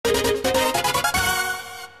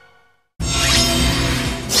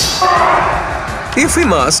If we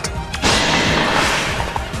must.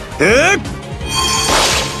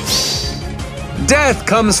 Death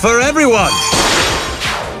comes for everyone!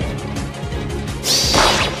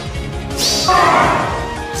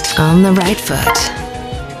 On the right foot.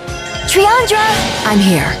 Triandra! I'm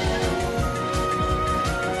here.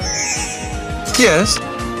 Yes.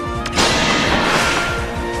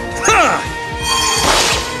 Ha!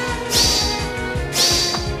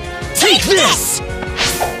 Take this!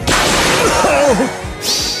 Oh!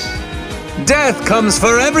 Death comes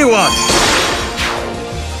for everyone!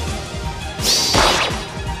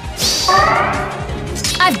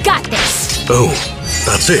 I've got this! Oh,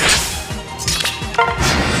 that's it.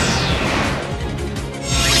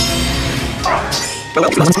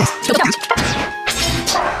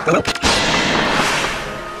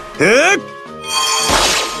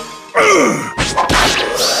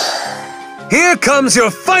 Here comes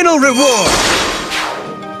your final reward!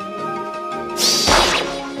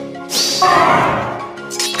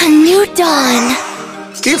 A new dawn!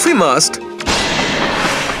 If we must.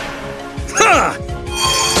 Ha!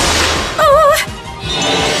 Oh!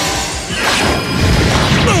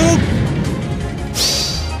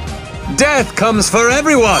 Death comes for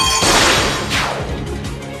everyone!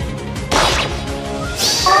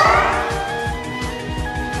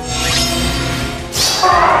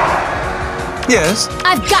 Yes.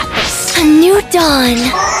 I've got this! A new dawn!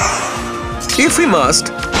 If we must.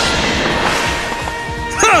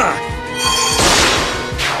 Ha!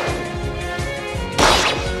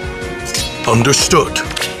 Understood.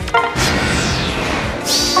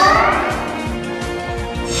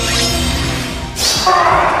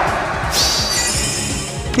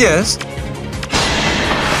 Yes.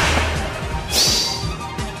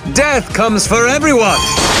 Death comes for everyone!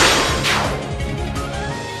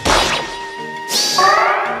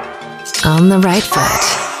 On the right foot.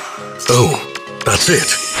 Oh, that's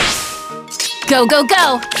it. Go, go,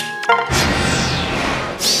 go!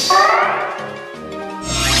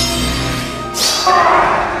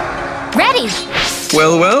 Ready!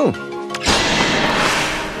 Well, well.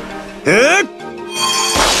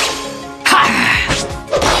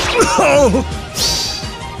 Oh!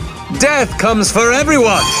 Death comes for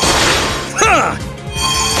everyone! Ha!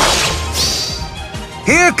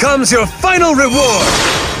 Here comes your final reward!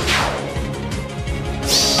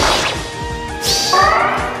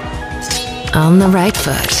 On the right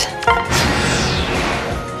foot.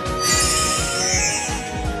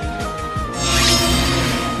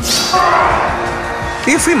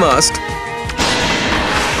 If we must.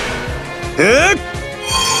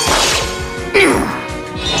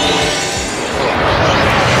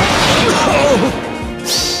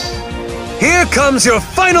 Here comes your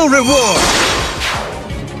final reward!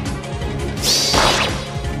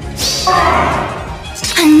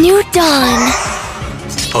 A new dawn!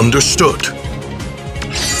 Understood.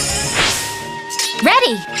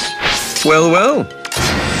 Ready! Well, well.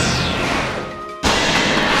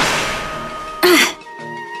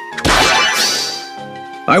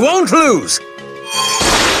 I won't lose!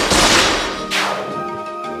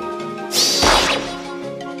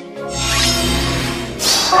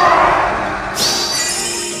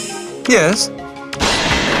 Yes.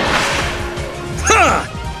 Ha!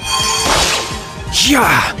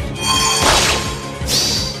 Yeah!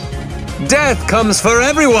 Death comes for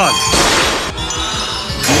everyone!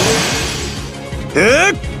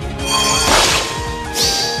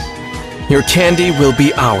 Your candy will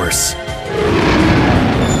be ours.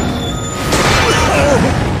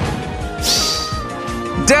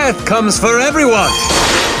 Death comes for everyone!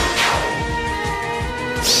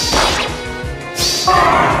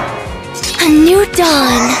 A new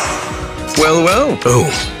dawn! Well, well. Oh,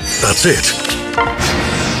 that's it.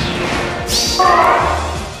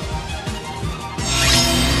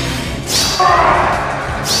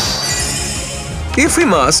 If we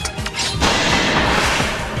must.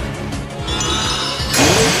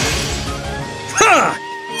 Ha!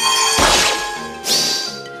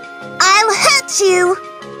 I'll hurt you!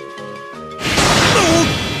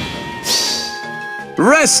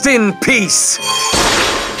 Rest in peace!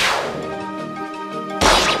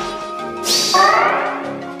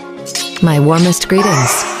 My warmest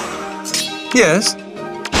greetings. Yes.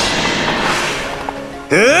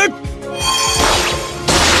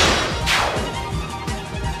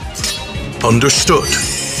 Understood.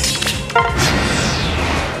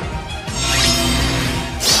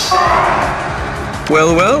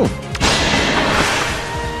 Well, well.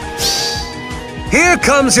 Here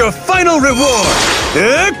comes your final reward!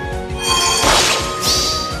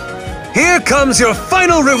 Here comes your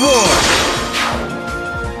final reward!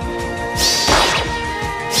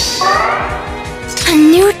 A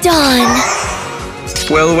new dawn.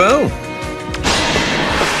 Well, well.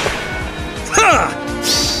 Ha!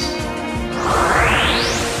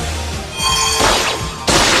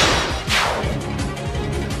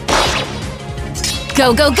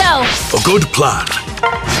 Go, go, go! A good plan.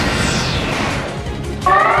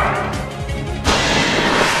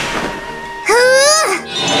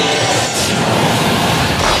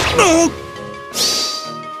 Oh!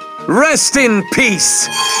 Rest in peace.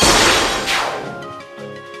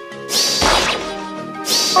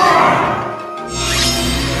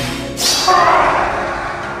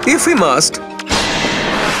 If we must.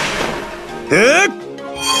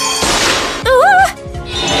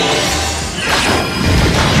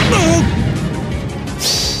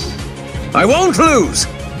 I won't lose.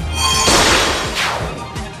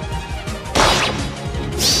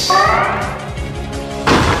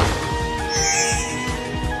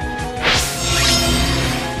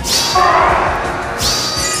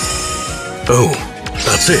 Oh,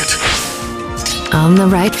 that's it. On the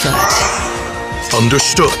right foot.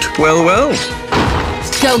 Understood. Well, well.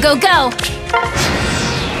 Go, go, go!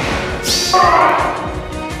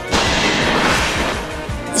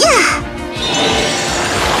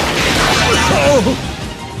 Oh.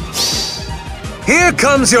 Here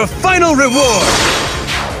comes your final reward.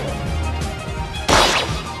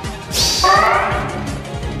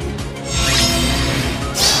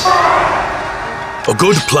 A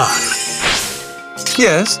good plan.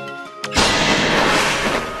 Yes.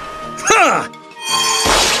 Ha!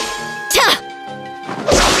 Ta!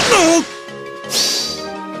 Oh.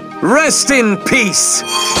 Rest in peace.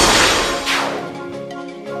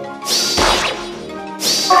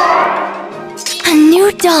 A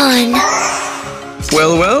new dawn.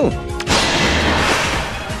 Well, well.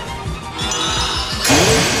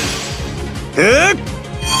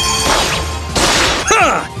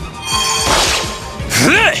 Ha!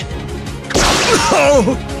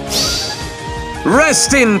 Oh.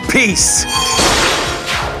 Rest in peace.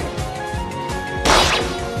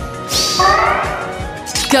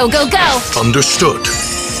 Go, go, go! Understood.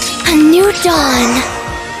 A new dawn.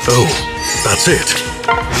 Oh, that's it.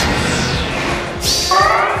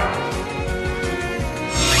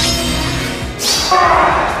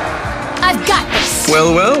 I've got this!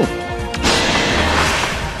 Well, well.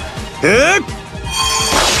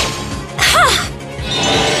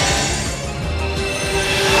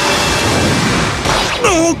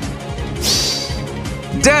 Oh.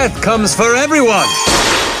 Death comes for everyone.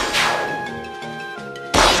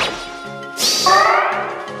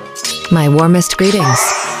 My warmest greetings.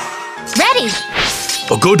 Ready!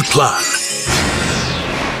 A good plan.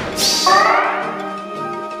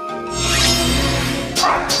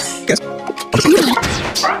 Yes.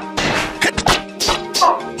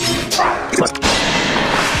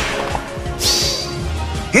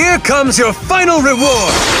 Here comes your final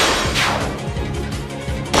reward.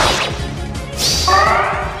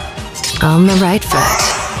 On the right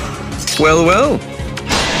foot. Well, well.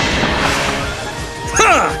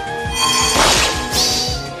 Ha!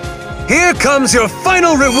 Here comes your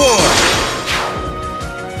final reward.